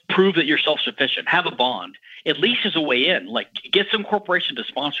just prove that you're self-sufficient. Have a bond, at least as a way in. Like, get some corporation to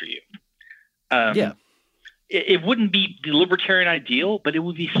sponsor you. It wouldn't be the libertarian ideal, but it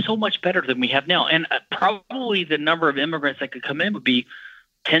would be so much better than we have now. And probably the number of immigrants that could come in would be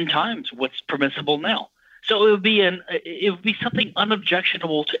 10 times what's permissible now. So it would be something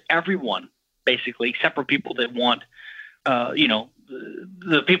unobjectionable to everyone, basically, except for people that want,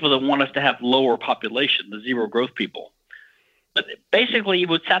 the people that want us to have lower population, the zero growth people. But basically, it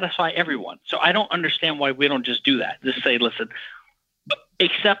would satisfy everyone. So I don't understand why we don't just do that. Just say, listen,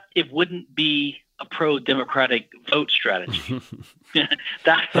 except it wouldn't be a pro-democratic vote strategy.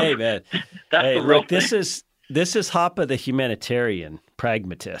 Hey, man. Look, this is Hoppe, the humanitarian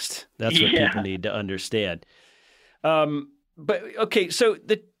pragmatist. That's what people need to understand. But okay, so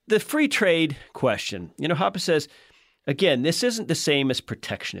the free trade question, Hoppe says, again, this isn't the same as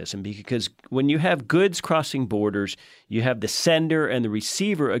protectionism, because when you have goods crossing borders, you have the sender and the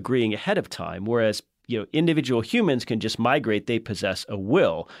receiver agreeing ahead of time, whereas individual humans can just migrate. They possess a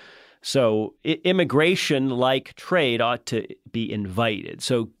will. So immigration, like trade, ought to be invited.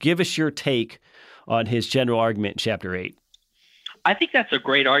 So give us your take on his general argument in Chapter 8. I think that's a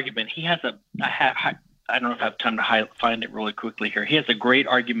great argument. He has I don't know if I have time to find it really quickly here. He has a great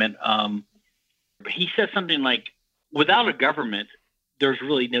argument. He says something like, without a government, there's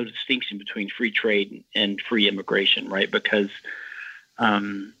really no distinction between free trade and free immigration, right? Because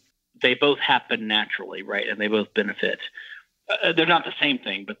they both happen naturally, right? And they both benefit. They're not the same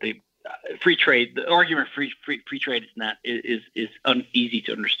thing, but free trade. The argument for free trade is uneasy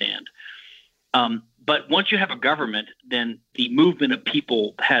to understand. But once you have a government, then the movement of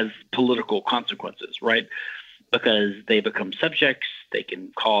people has political consequences, right? Because they become subjects, they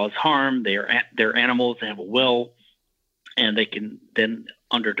can cause harm. They're animals. They have a will. And they can then,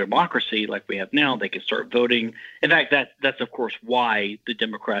 under democracy like we have now, they can start voting. In fact, that's of course why the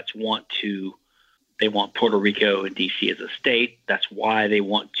Democrats want Puerto Rico and D.C. as a state. That's why they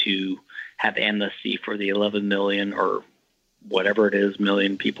want to have amnesty for the 11 million or whatever it is,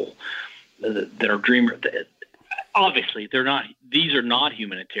 million people that are dreamers. Obviously, these are not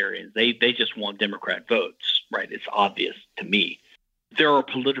humanitarians. They just want Democrat votes, right? It's obvious to me. There are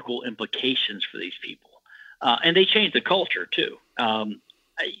political implications for these people. And they change the culture, too.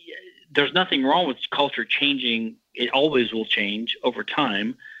 There's nothing wrong with culture changing. It always will change over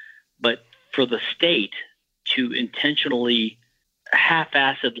time. But for the state to intentionally,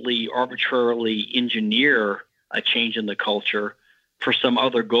 half-assedly, arbitrarily engineer a change in the culture for some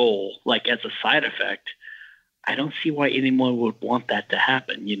other goal, like as a side effect, I don't see why anyone would want that to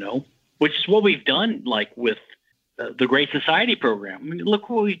happen, which is what we've done, like with the Great Society program. I mean, look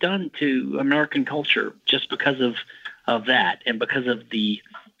what we've done to American culture just because of that, and because of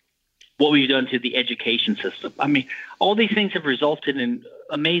what we've done to the education system. I mean, all these things have resulted in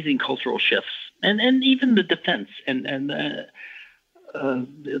amazing cultural shifts, and even the defense and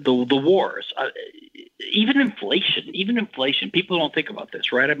the wars, even inflation. People don't think about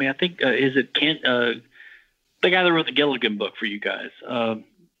this, right? I mean, I think the guy that wrote the Gilligan book for you guys,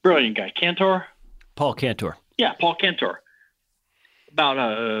 brilliant guy, Cantor. Paul Cantor. Yeah, Paul Cantor,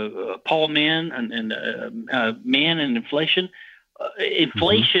 about Paul Mann and Man and inflation.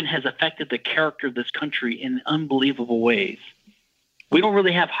 Inflation has affected the character of this country in unbelievable ways. We don't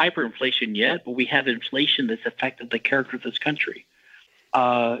really have hyperinflation yet, but we have inflation that's affected the character of this country.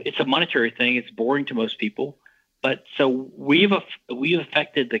 It's a monetary thing. It's boring to most people, but so we've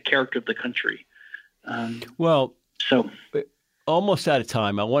affected the character of the country. Almost out of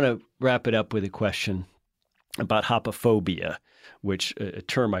time. I want to wrap it up with a question about hoppophobia, which a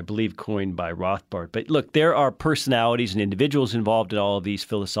term I believe coined by Rothbard. But look, there are personalities and individuals involved in all of these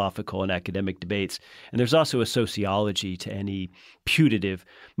philosophical and academic debates, and there's also a sociology to any putative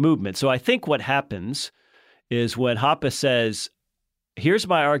movement. So I think what happens is when Hoppe says, here's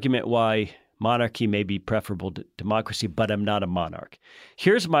my argument why monarchy may be preferable to democracy, but I'm not a monarch.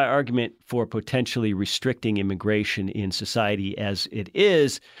 Here's my argument for potentially restricting immigration in society as it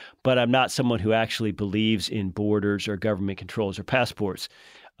is, but I'm not someone who actually believes in borders or government controls or passports.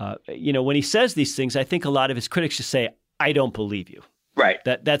 When he says these things, I think a lot of his critics just say, I don't believe you. Right.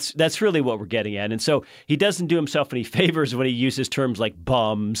 That's really what we're getting at. And so he doesn't do himself any favors when he uses terms like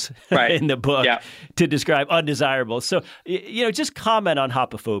bums in the book to describe undesirables. So, just comment on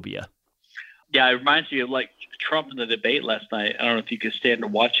hoppophobia. Yeah, it reminds me of like Trump in the debate last night. I don't know if you could stand to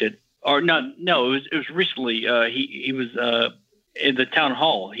watch it. Or no, it was recently. He was in the town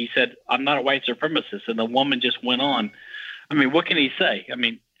hall. He said, I'm not a white supremacist. And the woman just went on. I mean, what can he say? I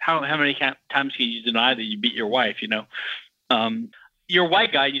mean, how many times can you deny that you beat your wife, You're a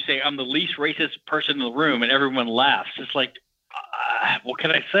white guy, you say, I'm the least racist person in the room, and everyone laughs. It's like, what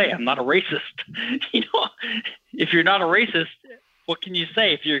can I say? I'm not a racist. If you're not a racist, what can you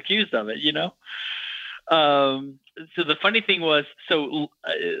say if you're accused of it, So the funny thing was,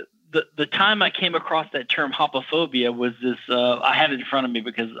 the time I came across that term hoppophobia was this, I had it in front of me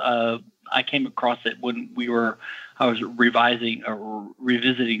because I came across it when I was revising or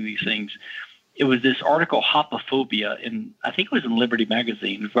revisiting these things. It was this article, Hoppophobia, I think it was in Liberty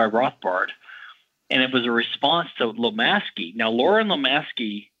Magazine by Rothbard. And it was a response to Lomaski. Now, Loren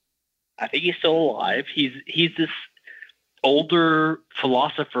Lomaski, I think he's still alive. He's this older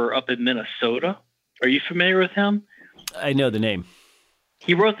philosopher up in Minnesota. Are you familiar with him? I know the name.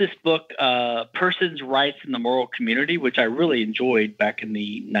 He wrote this book, Persons' Rights in the Moral Community, which I really enjoyed back in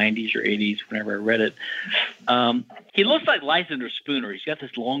the 90s or 80s whenever I read it. He looks like Lysander Spooner. He's got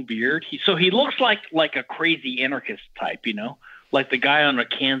this long beard. He looks like a crazy anarchist type, like the guy on a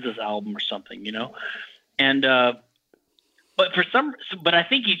Kansas album or something, And but I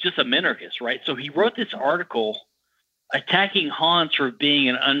think he's just a minarchist, right? So he wrote this article attacking Hans for being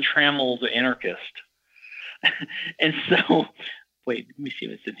an untrammeled anarchist. And so, wait, let me see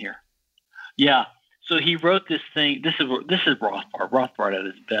what's in here. Yeah. So he wrote this thing. This is Rothbard. Rothbard at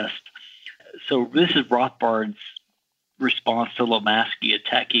his best. So this is Rothbard's response to Lomaski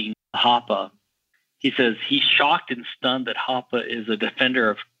attacking Hoppe. He says he's shocked and stunned that Hoppe is a defender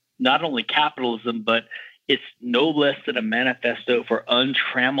of not only capitalism, but it's no less than a manifesto for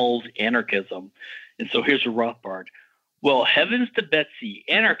untrammeled anarchism. And so here's Rothbard. Well, heavens to Betsy,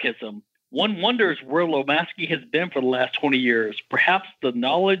 anarchism. One wonders where Lomaski has been for the last 20 years. Perhaps the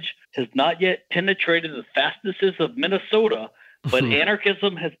knowledge has not yet penetrated the fastnesses of Minnesota, but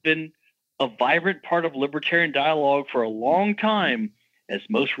anarchism has been a vibrant part of libertarian dialogue for a long time, as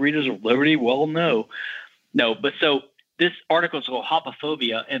most readers of Liberty well know. No, but so this article is called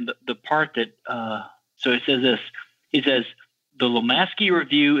Hoppophobia, and the part that so it says this. It says, the Lomaski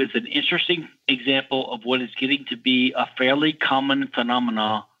Review is an interesting example of what is getting to be a fairly common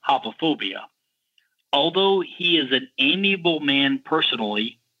phenomenon, hoppophobia. Although he is an amiable man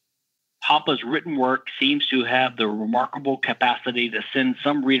personally, Hoppe's written work seems to have the remarkable capacity to send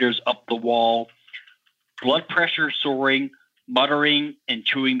some readers up the wall, blood pressure soaring, muttering, and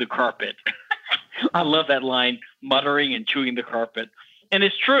chewing the carpet. I love that line, muttering and chewing the carpet. And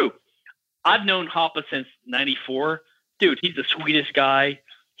it's true. I've known Hoppe since 94. Dude, he's the sweetest guy.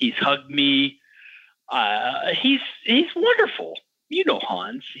 He's hugged me. He's wonderful. You know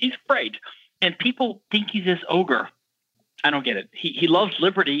Hans. He's great. And people think he's this ogre. I don't get it. He loves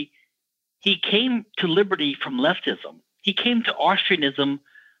liberty. He came to liberty from leftism. He came to Austrianism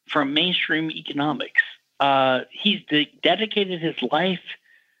from mainstream economics. He's dedicated his life.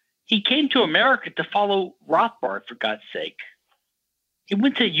 He came to America to follow Rothbard, for God's sake. He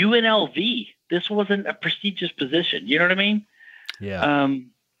went to UNLV. This wasn't a prestigious position. You know what I mean? Yeah.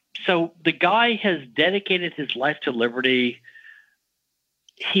 So the guy has dedicated his life to liberty.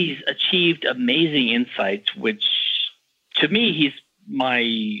 He's achieved amazing insights, which to me, he's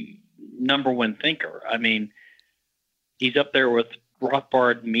my number one thinker. I mean, he's up there with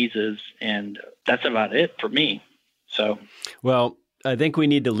Rothbard, Mises, and that's about it for me. So, well, I think we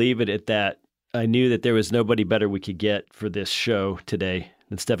need to leave it at that. I knew that there was nobody better we could get for this show today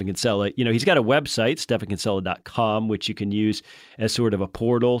than Stephan Kinsella. He's got a website, stephankinsella.com, which you can use as sort of a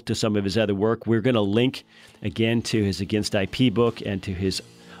portal to some of his other work. We're going to link again to his Against IP book and to his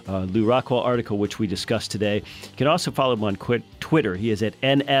Lou Rockwell article, which we discussed today. You can also follow him on Twitter. He is at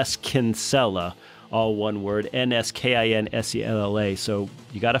NSKinsella, all one word, NSKINSELLA. So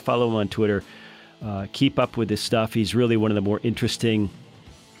you got to follow him on Twitter. Keep up with his stuff. He's really one of the more interesting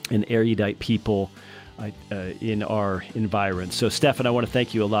and erudite people in our environment. So, Stephan, I want to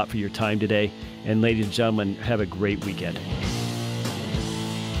thank you a lot for your time today. And ladies and gentlemen, have a great weekend.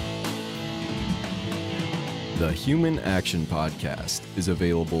 The Human Action Podcast is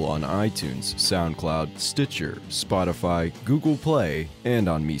available on iTunes, SoundCloud, Stitcher, Spotify, Google Play, and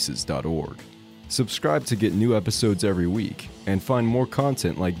on Mises.org. Subscribe to get new episodes every week and find more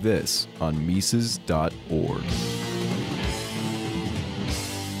content like this on Mises.org.